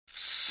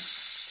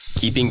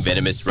Keeping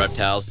venomous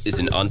reptiles is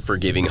an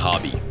unforgiving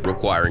hobby,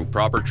 requiring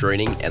proper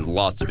training and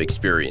lots of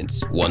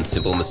experience. One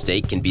simple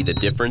mistake can be the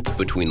difference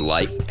between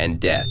life and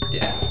death.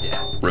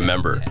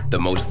 Remember, the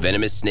most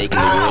venomous snake in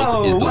the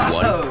world is the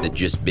one that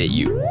just bit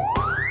you.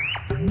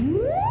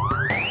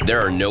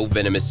 There are no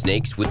venomous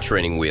snakes with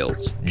training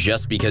wheels.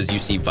 Just because you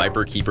see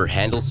viperkeeper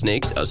handle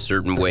snakes a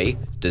certain way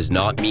does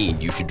not mean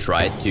you should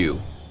try it too.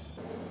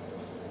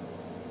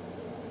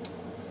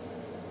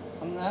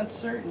 I'm not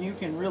certain you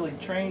can really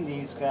train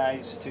these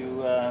guys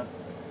to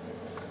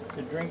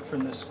drink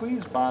from the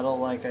squeeze bottle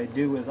like I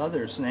do with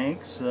other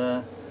snakes.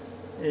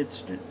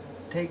 It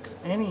takes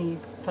any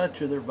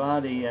touch of their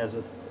body as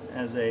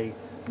a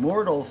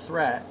mortal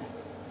threat,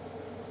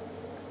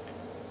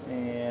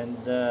 and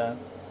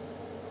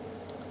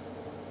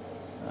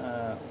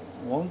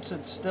won't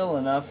sit still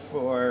enough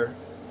for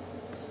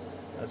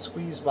a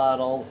squeeze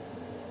bottle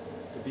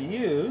to be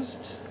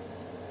used.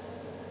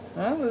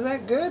 Huh? Was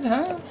that good,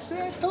 huh?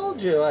 See, I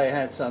told you I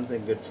had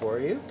something good for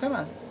you. Come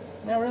on.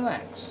 Now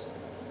relax.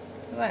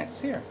 Relax.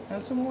 Here,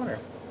 have some water.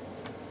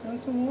 Have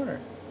some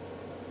water.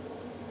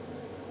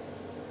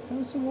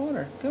 Have some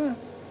water. Come on.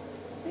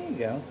 There you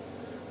go.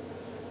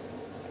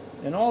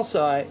 And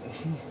also,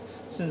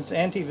 since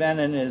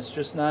anti-venom is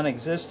just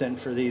non-existent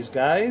for these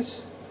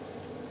guys,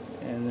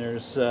 and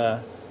there's,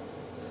 you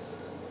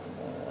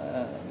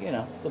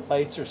know, the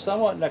bites are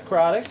somewhat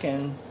necrotic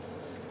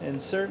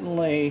and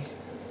certainly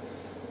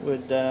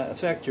would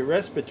affect your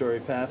respiratory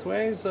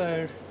pathways,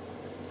 I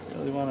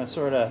really want to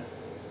sort of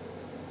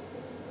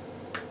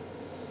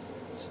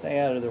stay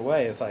out of their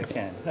way if I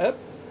can. Oh,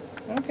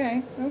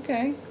 okay,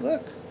 okay,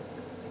 look,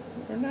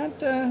 we're not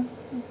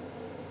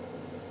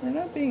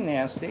being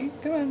nasty.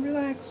 Come on,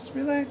 relax,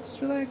 relax,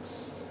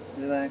 relax,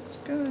 relax.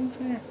 Come on,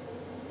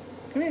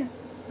 come here,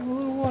 have a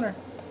little water.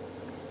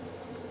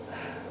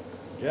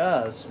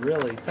 Just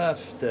really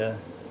tough to.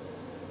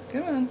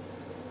 Come on.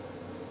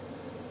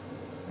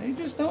 You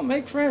just don't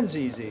make friends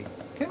easy.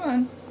 Come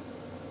on.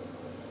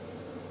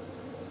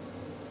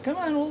 Come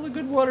on, all the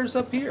good water's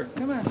up here.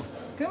 Come on.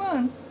 Come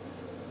on.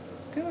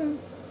 Come on.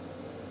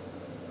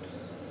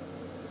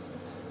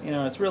 You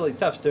know, it's really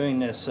tough doing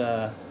this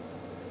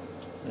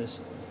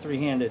this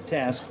three-handed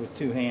task with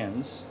two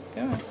hands.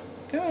 Come on.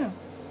 Come on.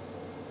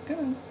 Come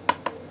on.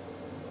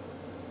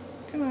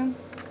 Come on.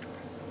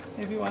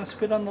 If you want to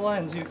spit on the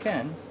lens, you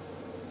can.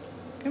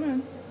 Come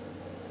on.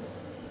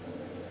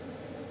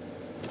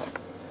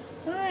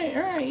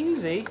 Alright,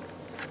 easy.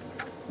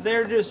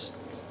 They're just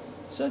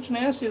such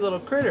nasty little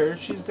critters.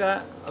 She's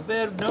got a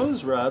bad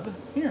nose rub.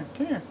 Here,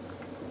 come here.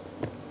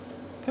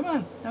 Come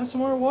on, have some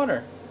more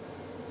water.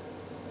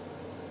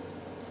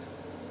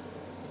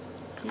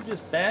 She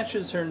just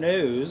bashes her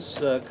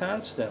nose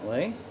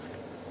constantly.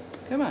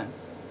 Come on.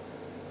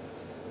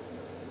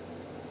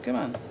 Come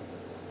on.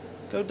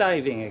 Go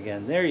diving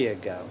again. There you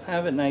go.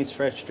 Have a nice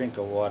fresh drink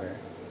of water.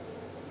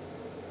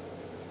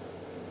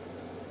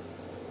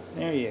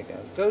 There you go.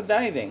 Go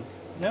diving.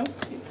 Nope.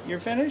 You're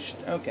finished?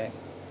 Okay.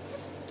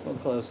 We'll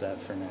close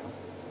that for now.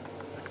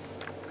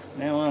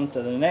 Now on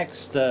to the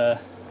next guy.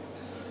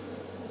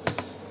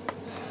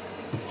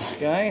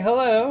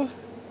 Hello.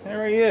 How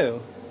are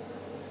you?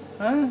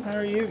 Huh? How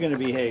are you going to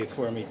behave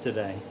for me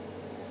today?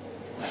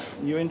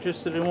 You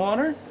interested in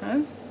water?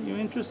 Huh? You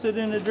interested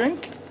in a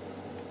drink?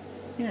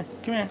 Here,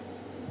 come here.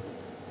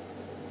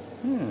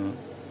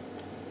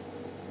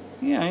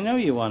 Yeah, I know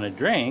you want a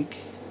drink.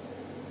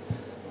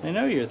 I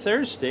know you're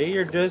thirsty.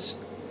 You're just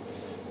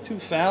too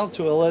foul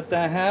to let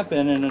that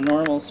happen in a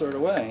normal sort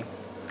of way.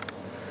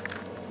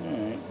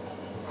 Alright.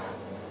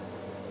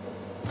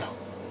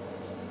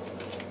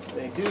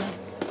 They do,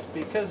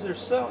 because they're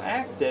so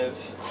active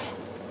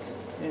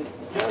and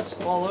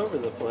just all over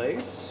the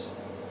place,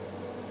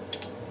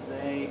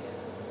 they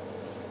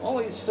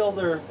always fill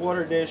their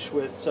water dish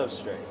with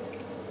substrate.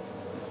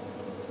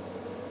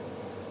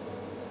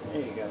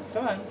 There you go.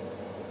 Come on.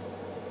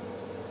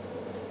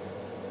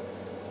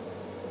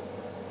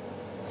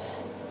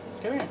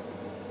 Come here.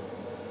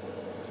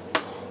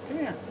 Come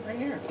here. Right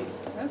here.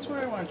 That's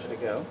where I want you to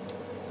go.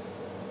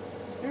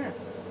 Here.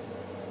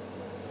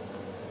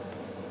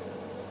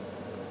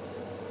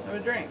 Have a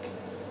drink.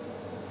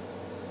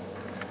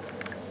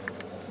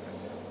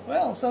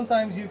 Well,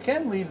 sometimes you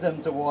can leave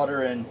them to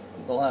water and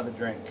they'll have a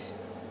drink.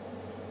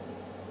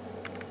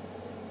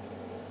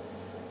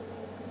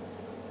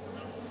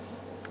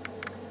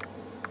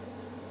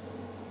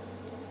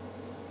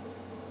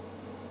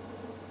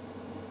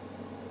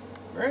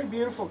 Very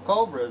beautiful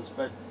cobras,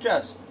 but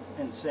just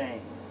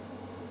insane.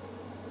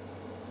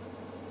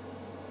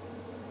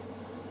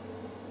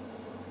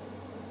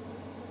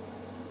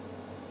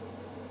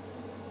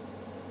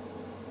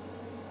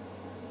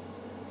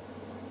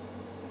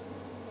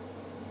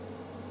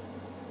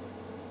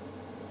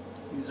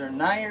 These are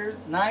Naya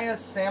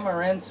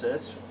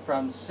samarensis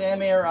from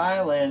Samar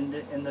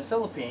Island in the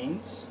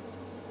Philippines.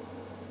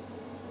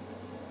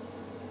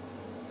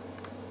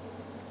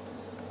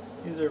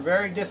 These are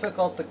very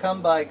difficult to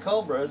come by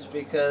cobras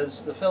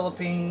because the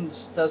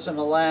Philippines doesn't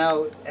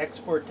allow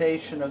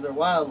exportation of their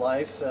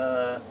wildlife.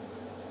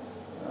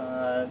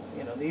 You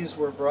these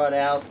were brought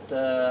out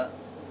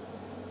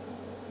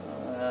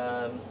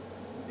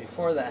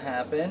before that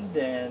happened,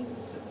 and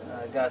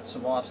got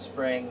some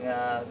offspring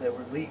that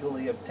were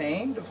legally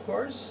obtained, of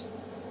course.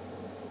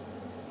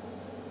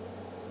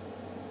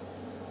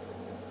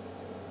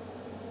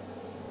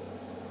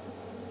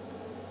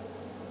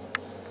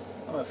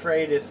 I'm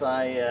afraid if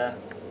I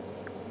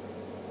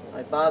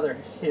bother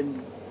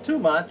him too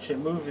much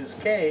and move his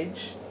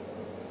cage,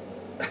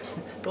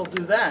 he'll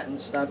do that and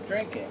stop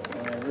drinking.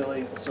 And I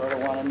really sort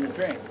of want him to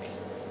drink.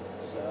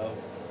 So,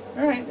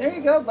 all right, there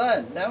you go,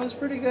 bud. That was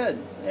pretty good.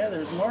 Yeah,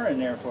 there's more in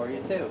there for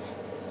you too.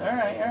 All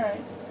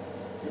right.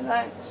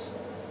 Relax.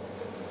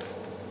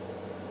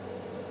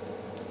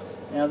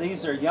 Now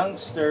these are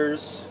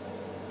youngsters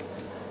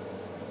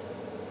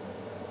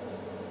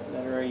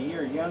that are a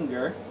year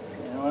younger.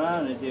 And what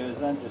I'm going to do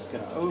is I'm just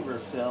going to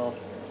overfill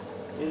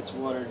its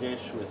water dish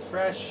with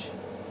fresh,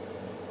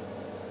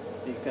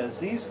 because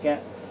these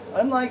guys,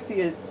 unlike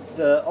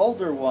the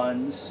older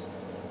ones,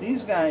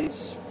 these guys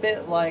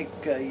spit like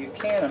you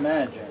can't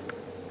imagine.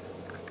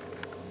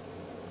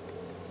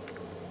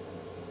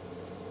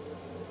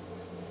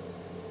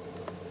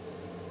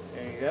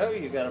 There you go.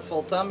 You got a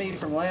full tummy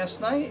from last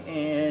night,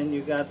 and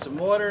you got some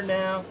water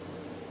now,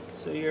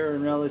 so you're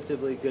in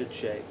relatively good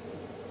shape.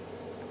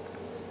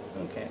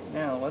 Okay,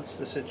 now what's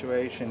the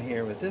situation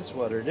here with this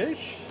water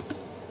dish?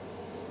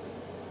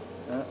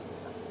 I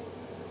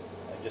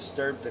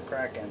disturbed the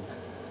kraken.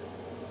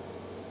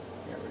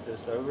 Here, we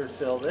just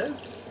overfill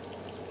this.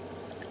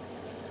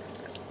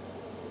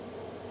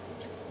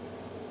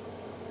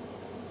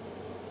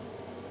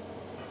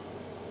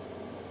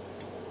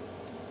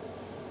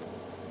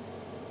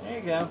 There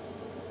you go.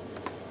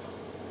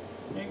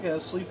 There you go,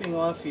 sleeping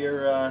off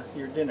your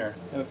dinner.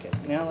 Okay,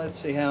 now let's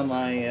see how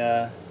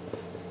my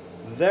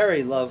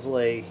very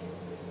lovely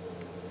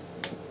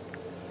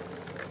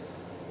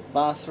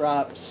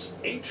Bothrops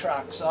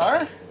atrox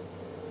are.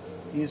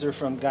 These are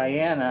from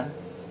Guyana.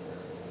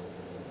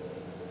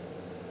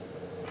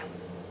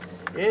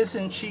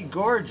 Isn't she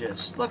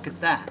gorgeous? Look at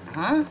that,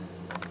 huh?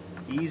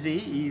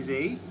 Easy,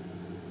 easy.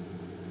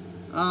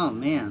 Oh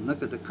man,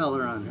 look at the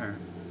color on her.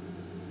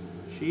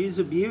 She's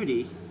a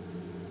beauty.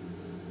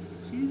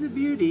 She's a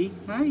beauty.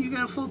 Huh? You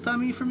got a full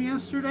tummy from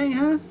yesterday,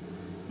 huh?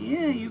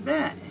 Yeah, you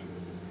bet.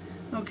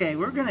 Okay,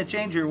 we're going to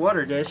change your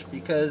water dish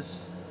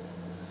because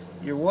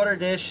your water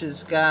dish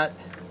has got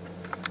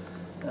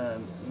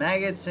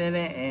maggots in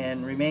it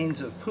and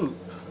remains of poop.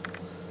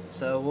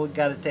 So we've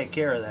got to take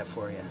care of that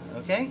for you,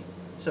 okay?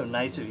 It's so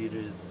nice of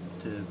you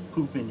to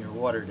poop in your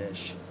water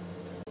dish.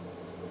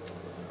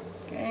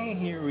 Okay,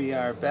 here we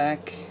are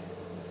back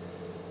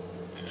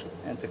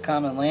at the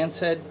common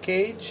lancehead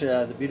cage,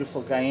 the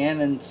beautiful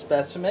Guyanan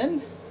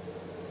specimen.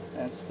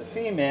 That's the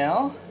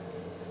female.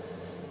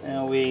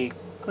 Now we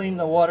cleaned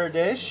the water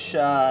dish,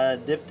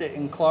 dipped it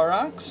in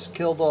Clorox,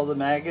 killed all the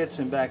maggots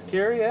and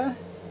bacteria,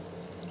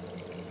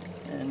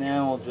 and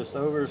now we'll just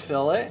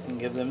overfill it and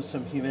give them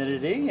some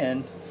humidity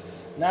and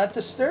not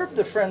disturb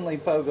the friendly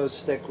pogo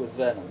stick with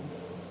venom.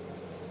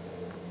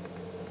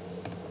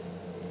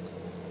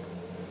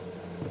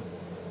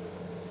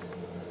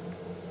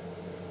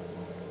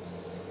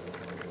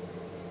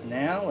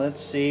 Now let's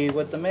see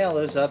what the male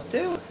is up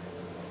to.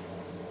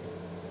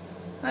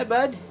 Hi,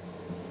 bud.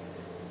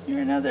 You're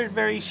another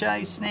very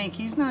shy snake.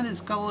 He's not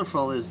as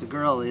colorful as the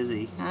girl, is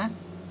he? Huh?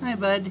 Hi,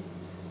 bud.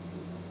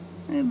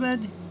 Hi,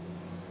 bud.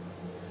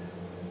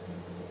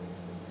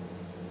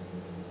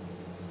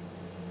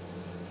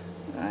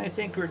 I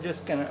think we're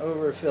just going to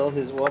overfill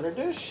his water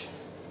dish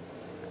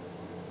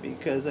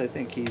because I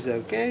think he's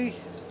okay.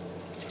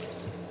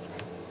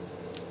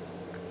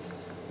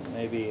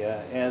 Maybe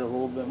add a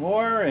little bit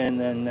more and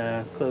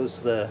then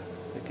close the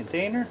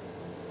container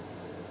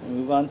and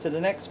move on to the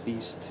next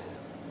beast.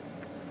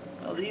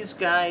 Well, these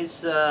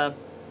guys, out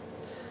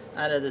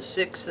of the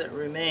 6 that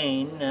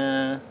remain,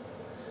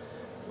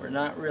 were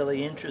not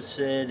really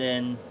interested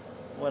in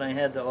what I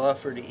had to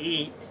offer to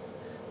eat.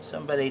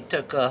 Somebody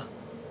took a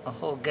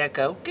whole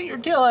gecko. Get your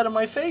tail out of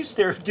my face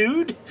there,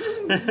 dude!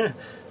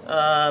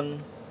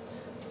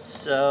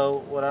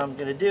 So what I'm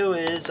going to do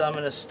is I'm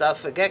going to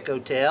stuff a gecko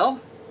tail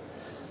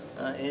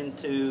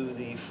into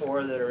the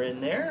 4 that are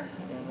in there,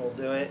 and we'll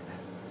do it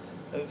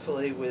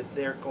hopefully with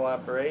their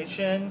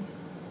cooperation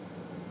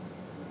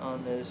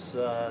on this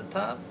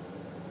top.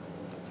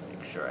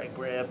 Make sure I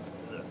grab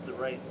the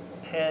right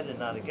head and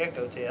not a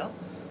gecko tail.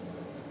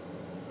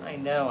 I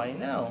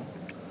know.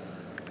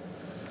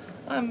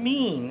 I'm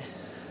mean.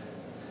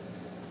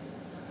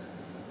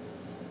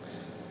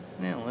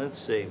 Now let's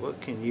see, what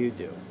can you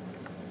do?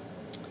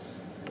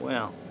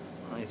 Well,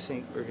 I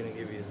think we're going to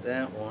give you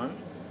that one.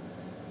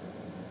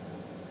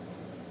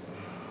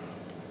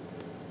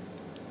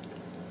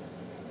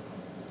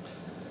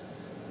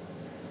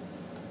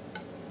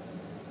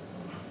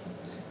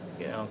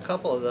 You know, a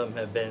couple of them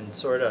have been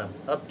sort of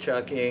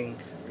upchucking,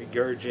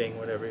 regurging,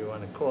 whatever you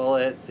want to call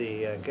it,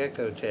 the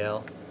gecko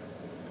tail.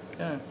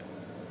 Come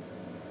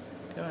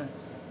on.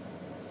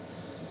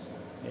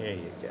 There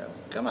you go.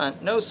 Come on,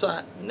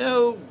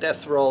 no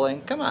death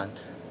rolling. Come on.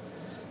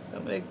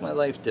 Don't make my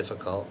life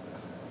difficult.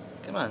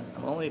 Come on,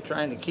 I'm only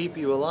trying to keep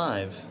you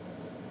alive.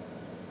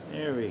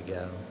 There we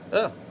go.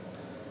 Oh,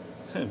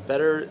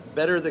 better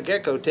the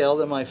gecko tail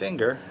than my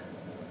finger.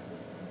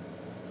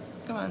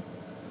 Come on.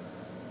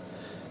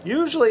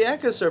 Usually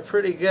echis are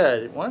pretty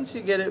good. Once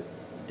you get it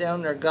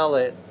down their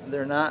gullet,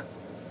 they're not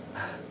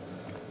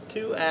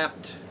too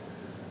apt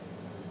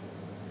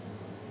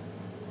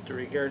to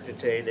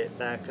regurgitate it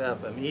back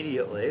up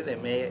immediately. They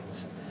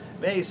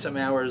may some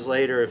hours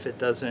later if it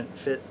doesn't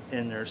fit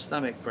in their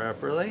stomach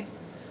properly.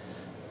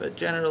 But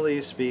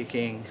generally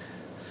speaking,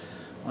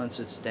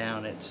 once it's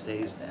down, it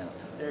stays down.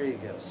 There you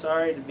go.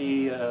 Sorry to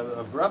be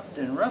abrupt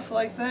and rough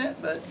like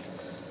that, but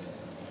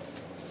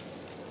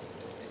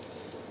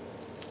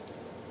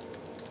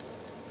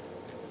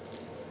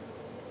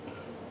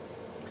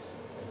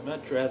I'd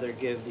much rather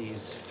give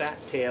these fat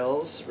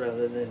tails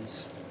rather than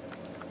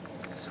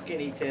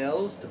skinny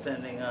tails,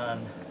 depending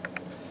on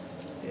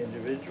the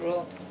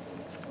individual.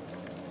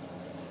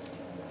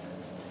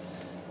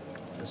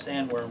 The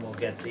sandworm will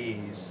get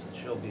these.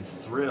 She'll be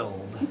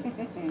thrilled.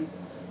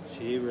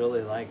 She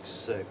really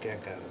likes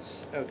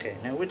geckos. Okay,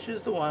 now which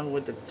is the one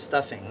with the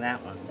stuffing?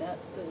 That one?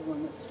 That's the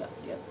one that's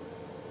stuffed, yep.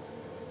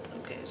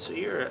 Okay, so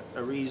you're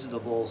a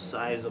reasonable,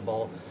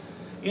 sizable.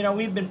 You know,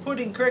 we've been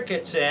putting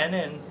crickets in,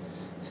 and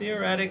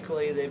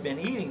theoretically they've been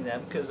eating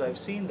them because I've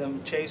seen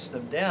them chase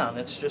them down.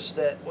 It's just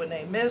that when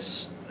they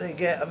miss, they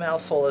get a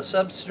mouthful of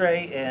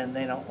substrate, and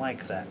they don't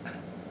like that.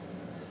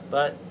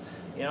 But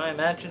you know, I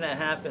imagine that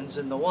happens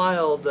in the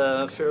wild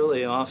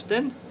fairly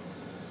often.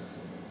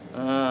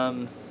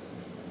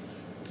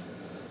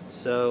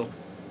 So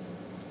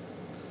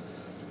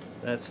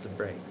that's the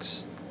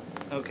breaks.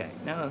 Okay,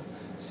 now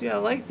see, I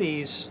like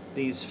these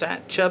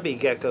fat, chubby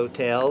gecko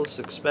tails,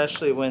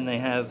 especially when they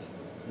have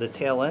the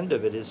tail end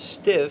of it is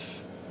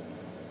stiff.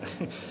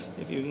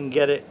 If you can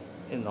get it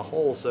in the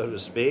hole, so to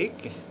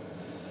speak,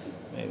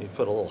 maybe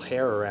put a little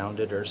hair around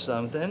it or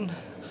something.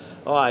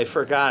 Oh, I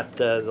forgot,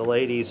 the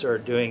ladies are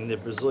doing the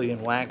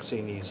Brazilian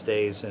waxing these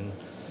days, and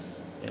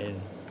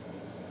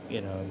you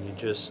know, you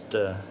just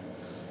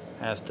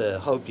have to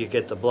hope you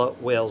get the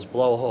whale's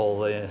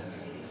blowhole.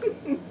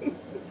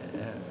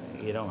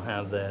 You don't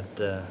have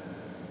that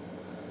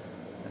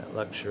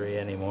luxury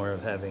anymore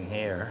of having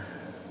hair.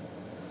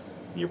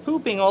 You're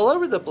pooping all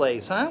over the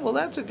place, huh? Well,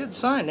 that's a good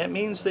sign. That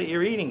means that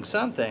you're eating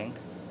something.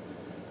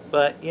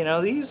 But you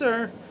know, these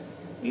are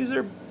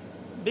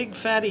big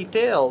fatty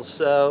tails,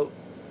 so.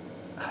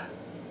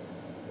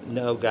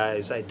 No,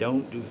 guys, I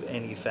don't do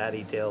any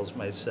fatty tails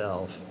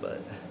myself,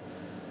 but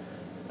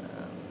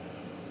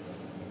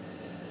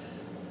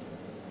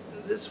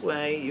this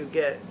way you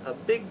get a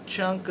big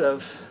chunk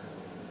of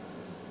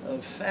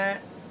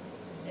fat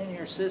in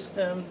your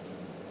system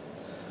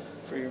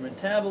for your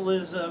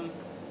metabolism,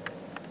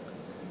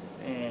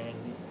 and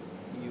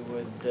you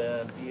would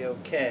be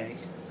okay.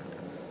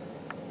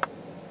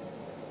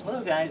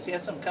 Hello, guys.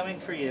 Yes, I'm coming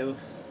for you.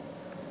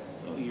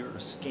 Oh, you're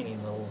a skinny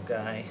little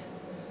guy.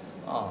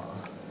 Aw.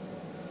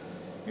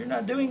 You're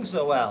not doing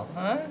so well,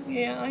 huh?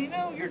 Yeah, I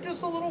know. You're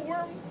just a little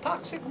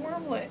toxic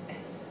wormlet.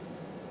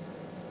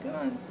 Come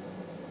on.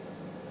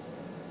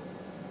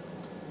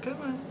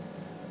 Come on.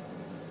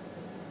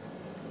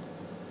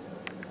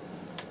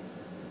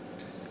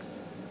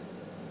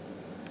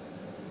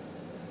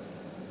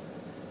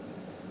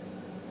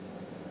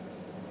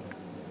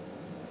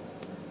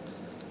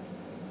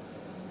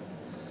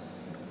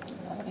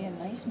 That'll be a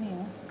nice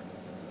meal.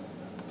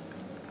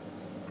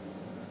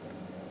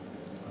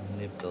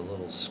 Nip the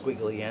little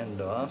squiggly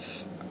end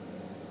off.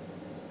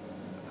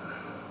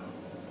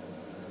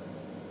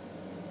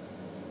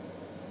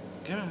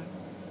 Good.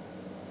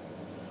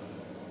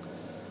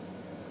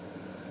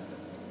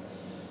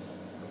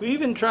 We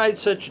even tried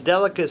such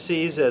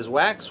delicacies as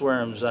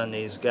waxworms on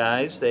these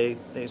guys. They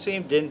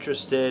seemed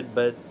interested,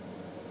 but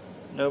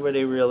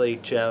nobody really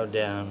chowed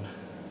down.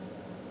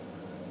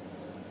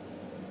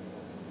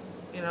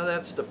 You know,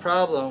 that's the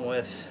problem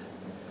with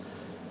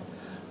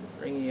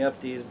bringing up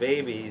these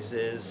babies,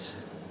 is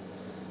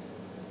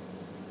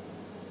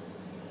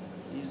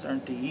these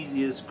aren't the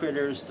easiest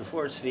critters to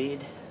force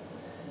feed.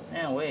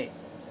 Now wait.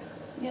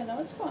 Yeah, no,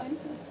 it's fine.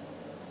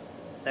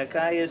 That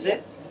guy is Yep.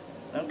 it?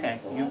 Okay,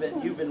 That's the last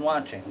one. you've been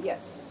watching.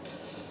 Yes.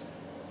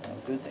 Well,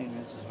 good thing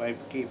Mrs.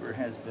 Viperkeeper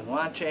has been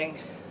watching.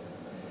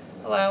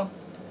 Hello.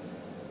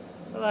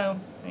 Hello.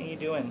 How you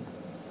doing?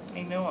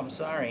 I know, I'm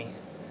sorry.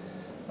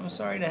 I'm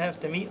sorry to have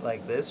to meet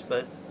like this,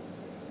 but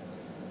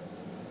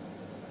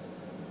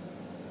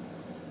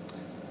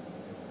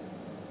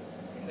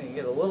you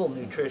get a little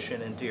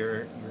nutrition into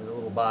your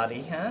little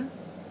body, huh?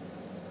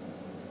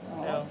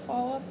 Oh, No. I'll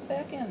fall off the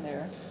back end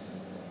there.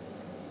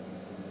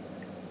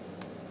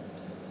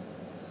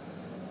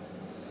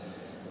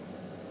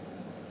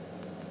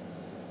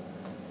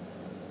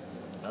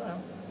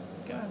 Hello.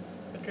 Come on.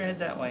 Put your head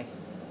that way.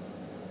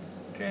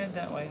 Put your head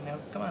that way. Now,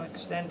 come on,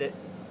 extend it.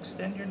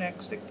 Extend your neck.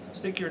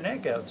 Stick your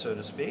neck out, so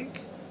to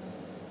speak.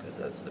 Because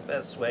that's the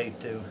best way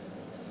to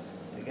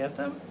get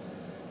them.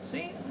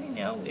 See, I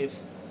know if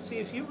See,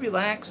 if you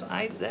relax,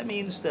 that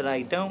means that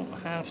I don't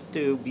have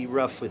to be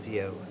rough with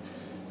you.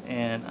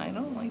 And I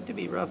don't like to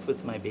be rough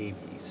with my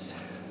babies.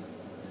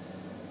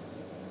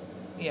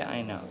 Yeah,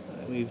 I know.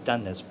 We've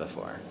done this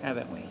before,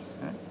 haven't we?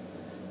 Huh?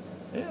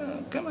 Yeah,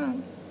 come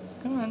on.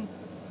 Come on.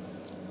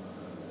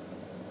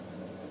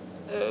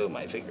 Oh,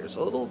 my finger's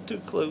a little too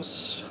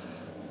close.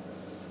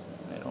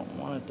 I don't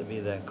want it to be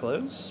that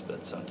close,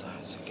 but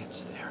sometimes it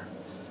gets there.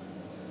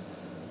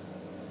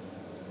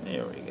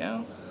 There we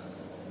go.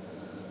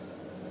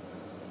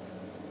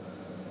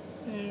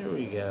 There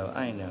we go.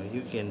 I know.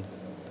 You can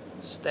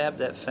stab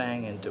that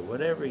fang into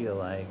whatever you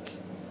like.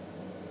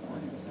 As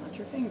long as it's not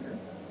your finger.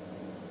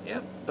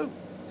 Yep. Oh,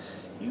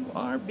 you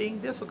are being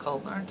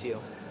difficult, aren't you?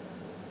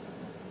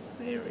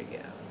 There we go.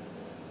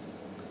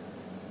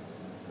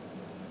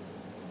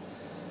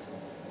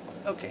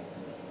 Okay.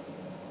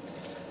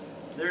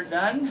 They're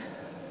done.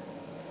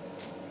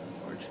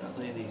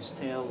 Unfortunately, these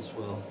tails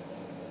will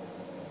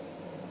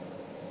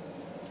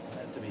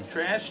have to be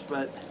trashed,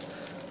 but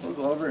we'll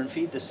go over and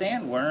feed the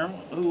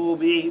sandworm, who will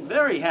be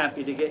very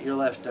happy to get your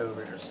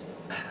leftovers.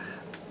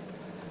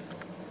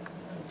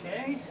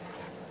 Okay.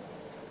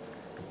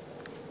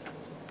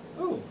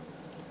 Ooh.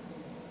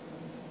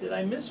 Did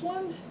I miss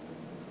one?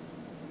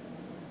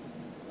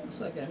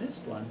 Looks like I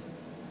missed one.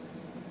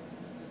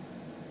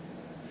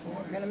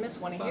 You're going to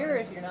miss one Five. here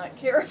if you're not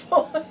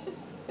careful.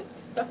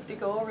 It's about to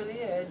go over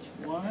the edge.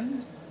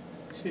 1,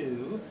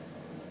 2.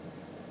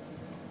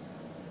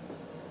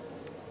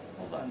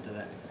 Hold on to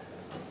that.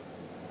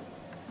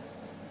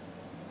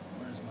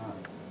 Where's Mom?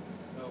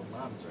 Oh,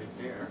 Mom's right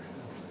there.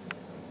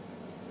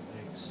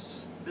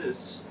 Makes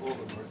this a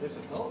little more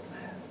difficult.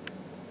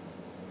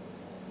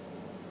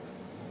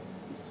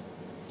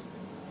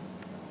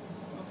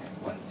 Okay,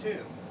 1, 2. Yeah,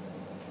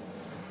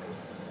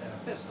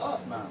 pissed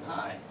off, Mom.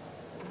 Hi.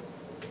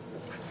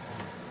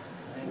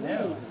 I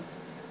know.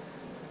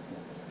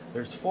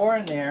 There's 4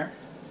 in there.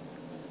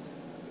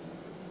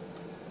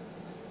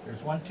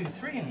 There's 1, 2,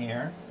 3 in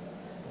here.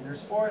 And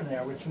there's 4 in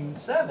there, which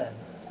means 7.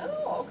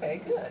 Oh,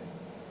 okay, good.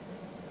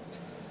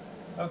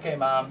 Okay,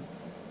 Mom.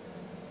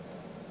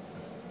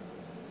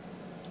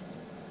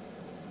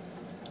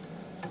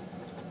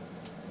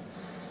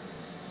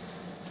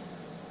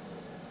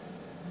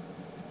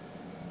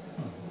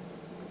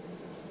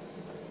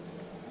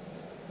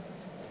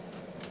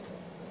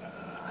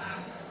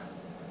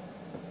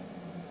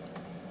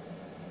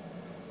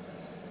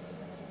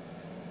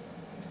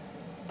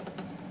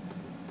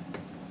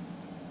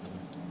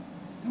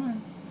 Come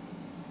on.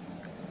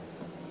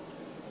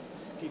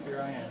 Keep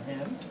your eye on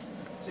him.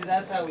 See,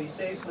 that's how we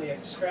safely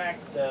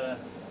extract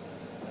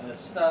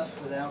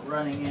stuff without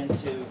running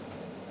into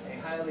a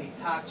highly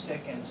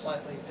toxic and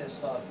slightly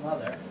pissed off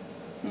mother.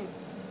 The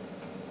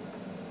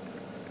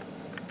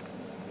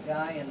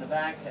guy in the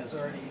back has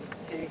already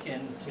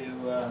taken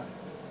to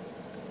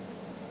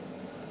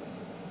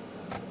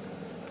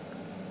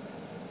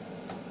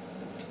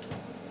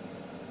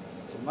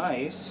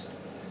mice,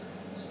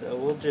 so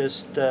we'll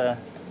just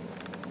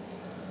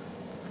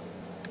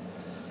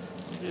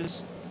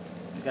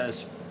we got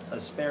a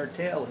spare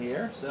tail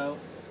here, so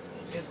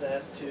we'll give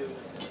that to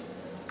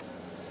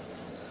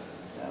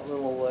that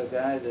little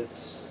guy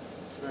that's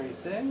very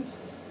thin.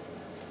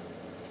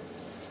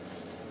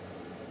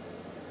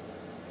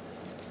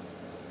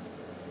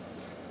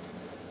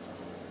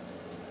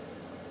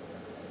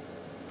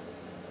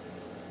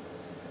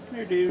 Come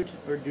here, dude,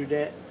 or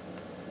dudette.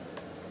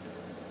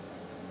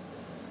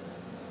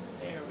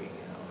 There we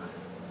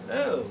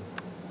go.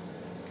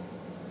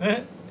 Oh!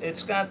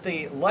 It's got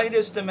the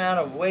lightest amount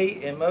of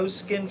weight in most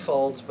skin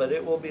folds, but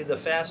it will be the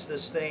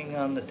fastest thing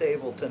on the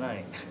table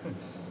tonight.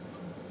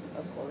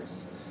 Of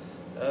course.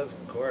 Of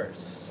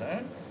course,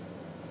 huh?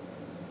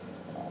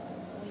 Oh,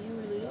 you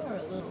really are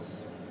a little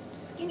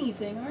skinny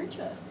thing, aren't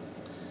you?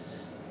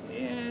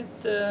 It,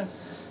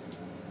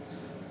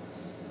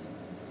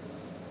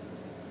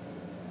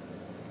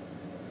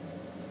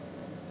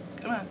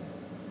 come on.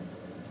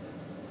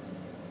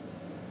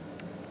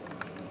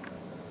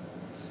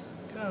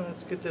 Come on,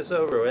 let's get this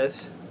over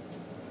with.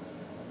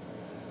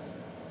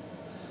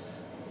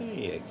 There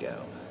you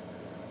go.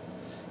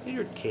 Get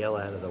your tail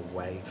out of the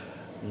way.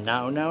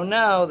 No, no,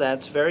 no,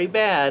 that's very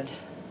bad.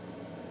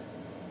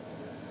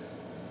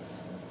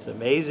 It's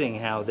amazing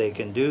how they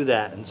can do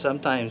that, and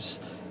sometimes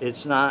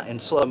it's not in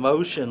slow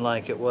motion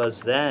like it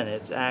was then.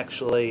 It's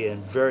actually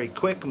in very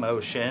quick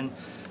motion,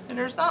 and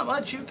there's not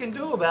much you can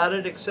do about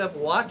it except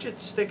watch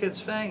it stick its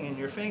fang in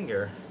your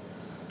finger.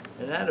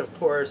 And that, of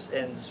course,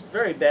 ends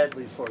very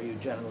badly for you,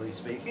 generally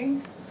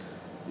speaking,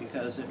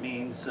 because it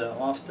means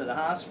off to the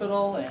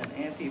hospital and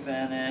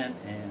anti-venom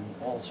and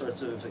all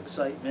sorts of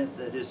excitement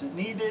that isn't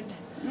needed.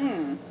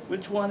 Hmm.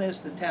 Which one is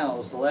the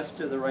towels, the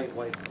left or the right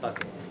white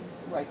bucket?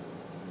 Right.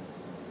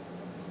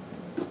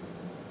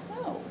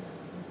 Oh,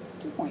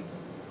 2 points.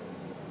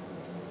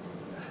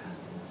 I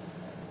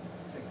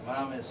think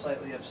Mom is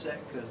slightly upset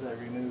because I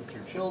removed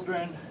her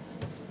children.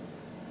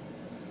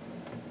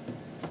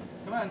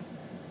 Come on.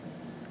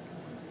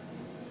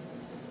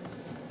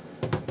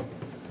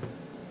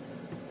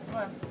 Come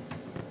on.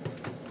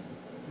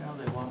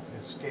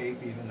 escape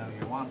even though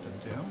you want them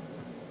to.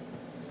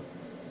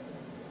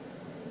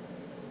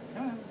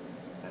 Come on,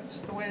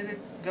 that's the way to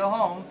go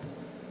home.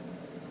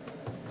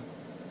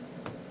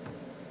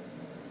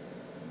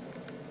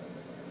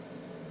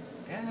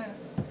 Go ahead.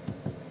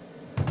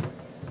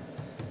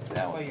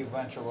 That way, you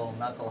bunch of little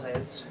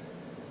knuckleheads.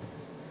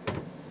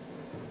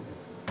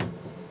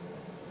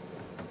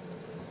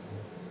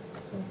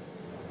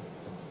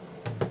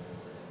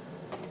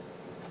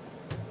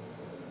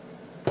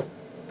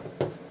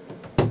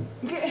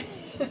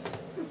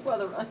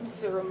 Rather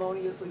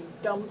unceremoniously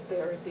dumped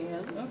there at the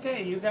end.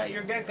 Okay, you got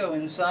your gecko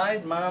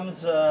inside.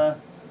 Mom's,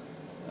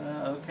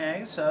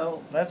 okay,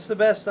 so that's the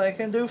best I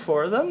can do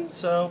for them.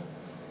 So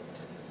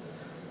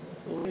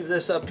we'll leave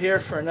this up here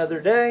for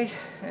another day,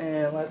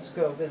 and let's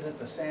go visit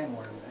the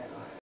sandworm now.